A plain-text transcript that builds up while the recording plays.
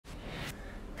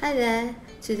Hi there!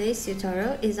 Today's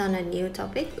tutorial is on a new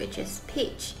topic, which is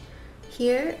pitch.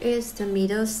 Here is the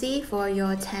middle C for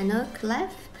your tenor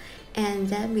clef, and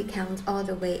then we count all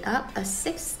the way up. A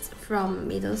sixth from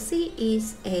middle C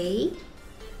is A.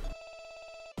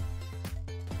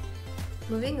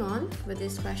 Moving on, for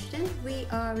this question, we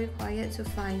are required to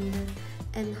find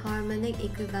the enharmonic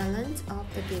equivalent of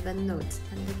the given notes.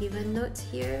 And the given notes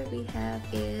here we have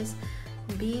is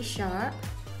B sharp.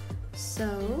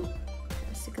 So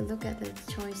let's take a look at the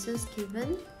choices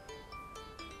given.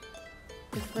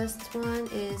 The first one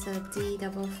is a D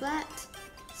double flat,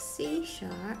 C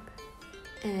sharp,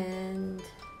 and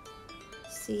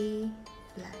C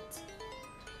flat.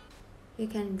 You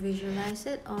can visualize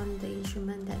it on the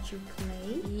instrument that you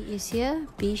play. E is here,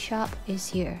 B sharp is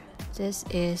here. This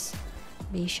is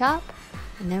B sharp,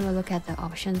 and then we'll look at the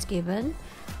options given.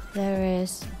 There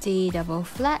is D double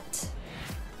flat.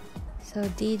 So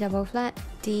D double flat,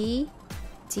 D,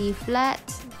 D flat,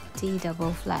 D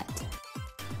double flat.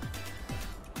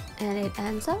 And it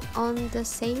ends up on the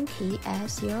same key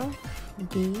as your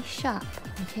B sharp,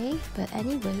 okay? But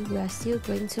anyway, we are still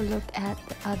going to look at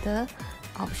the other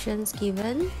options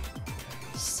given.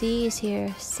 C is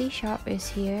here, C sharp is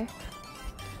here,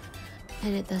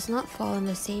 and it does not fall in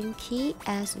the same key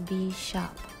as B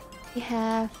sharp. We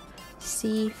have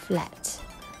C flat.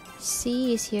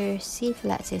 C is here, C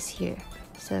flat is here,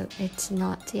 so it's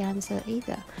not the answer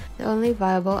either. The only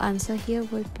viable answer here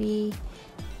would be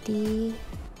D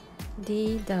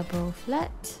double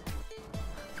flat.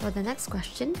 For the next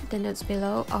question, the notes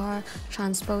below are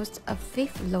transposed a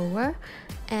fifth lower,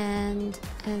 and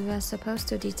we're supposed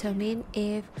to determine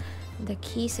if the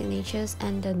key signatures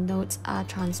and the notes are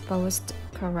transposed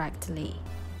correctly.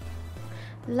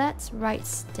 Let's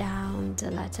write down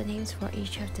the letter names for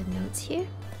each of the notes here.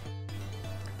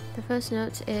 The first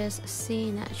note is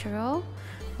C natural,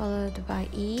 followed by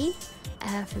E,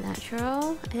 F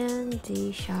natural, and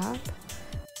D sharp.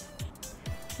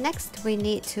 Next, we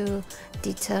need to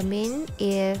determine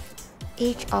if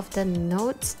each of the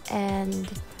notes and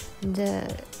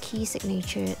the key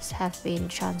signatures have been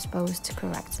transposed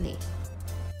correctly.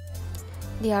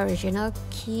 The original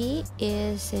key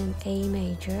is in A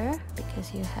major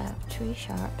because you have three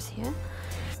sharps here,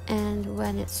 and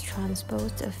when it's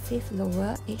transposed a fifth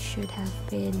lower, it should have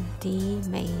been D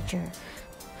major.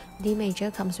 D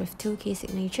major comes with two key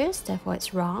signatures, therefore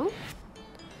it's wrong.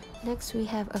 Next, we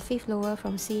have a fifth lower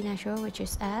from C natural, which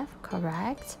is F,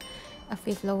 correct. A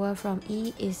fifth lower from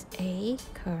E is A,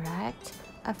 correct.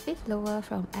 A fifth lower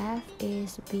from F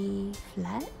is B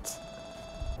flat.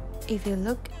 If you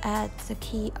look at the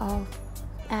key of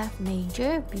F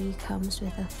major, B comes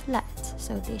with a flat,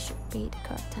 so this should be the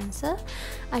correct answer.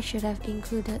 I should have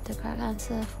included the correct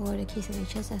answer for the key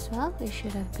signatures as well. It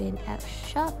should have been F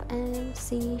sharp and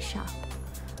C sharp.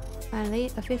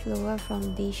 Finally, a fifth lower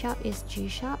from D sharp is G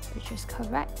sharp, which is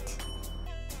correct.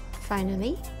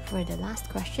 Finally, for the last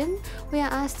question, we are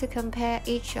asked to compare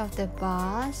each of the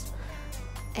bars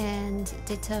and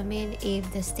determine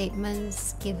if the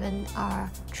statements given are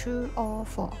true or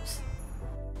false.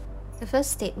 The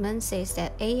first statement says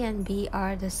that A and B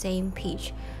are the same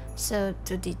pitch. So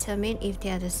to determine if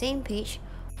they are the same pitch,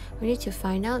 we need to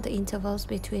find out the intervals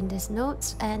between these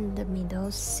notes and the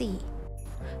middle C.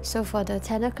 So for the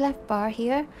tenor clef bar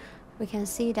here, we can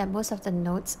see that most of the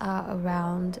notes are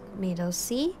around middle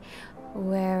C,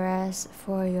 whereas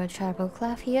for your treble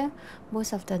clef here,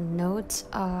 most of the notes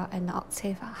are an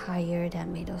octave higher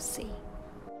than middle C.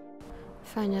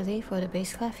 Finally, for the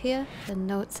bass clef here, the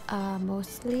notes are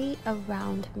mostly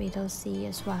around middle C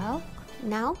as well.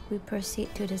 Now we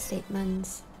proceed to the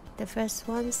statements. The first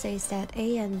one says that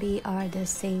A and B are the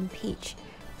same pitch.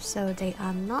 So they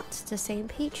are not the same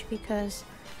pitch because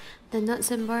the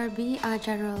notes in bar B are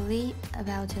generally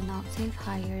about an octave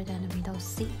higher than the middle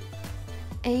C.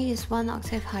 A is one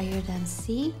octave higher than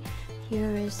C.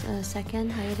 Here is a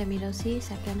second higher than middle C,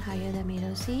 second higher than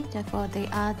middle C. Therefore, they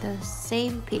are the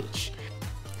same pitch.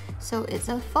 So it's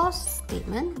a false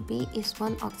statement. B is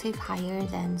one octave higher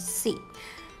than C.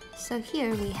 So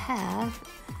here we have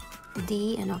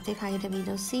D an octave higher than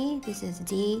middle C. This is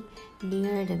D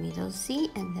near the middle C,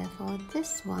 and therefore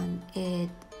this one it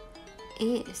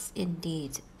is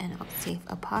indeed an octave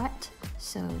apart,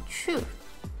 so true.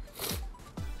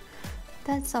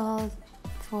 That's all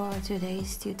for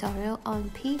today's tutorial on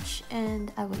pitch,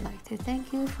 and I would like to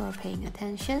thank you for paying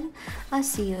attention. I'll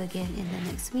see you again in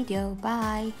the next video.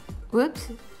 Bye. Whoops.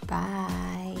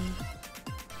 Bye.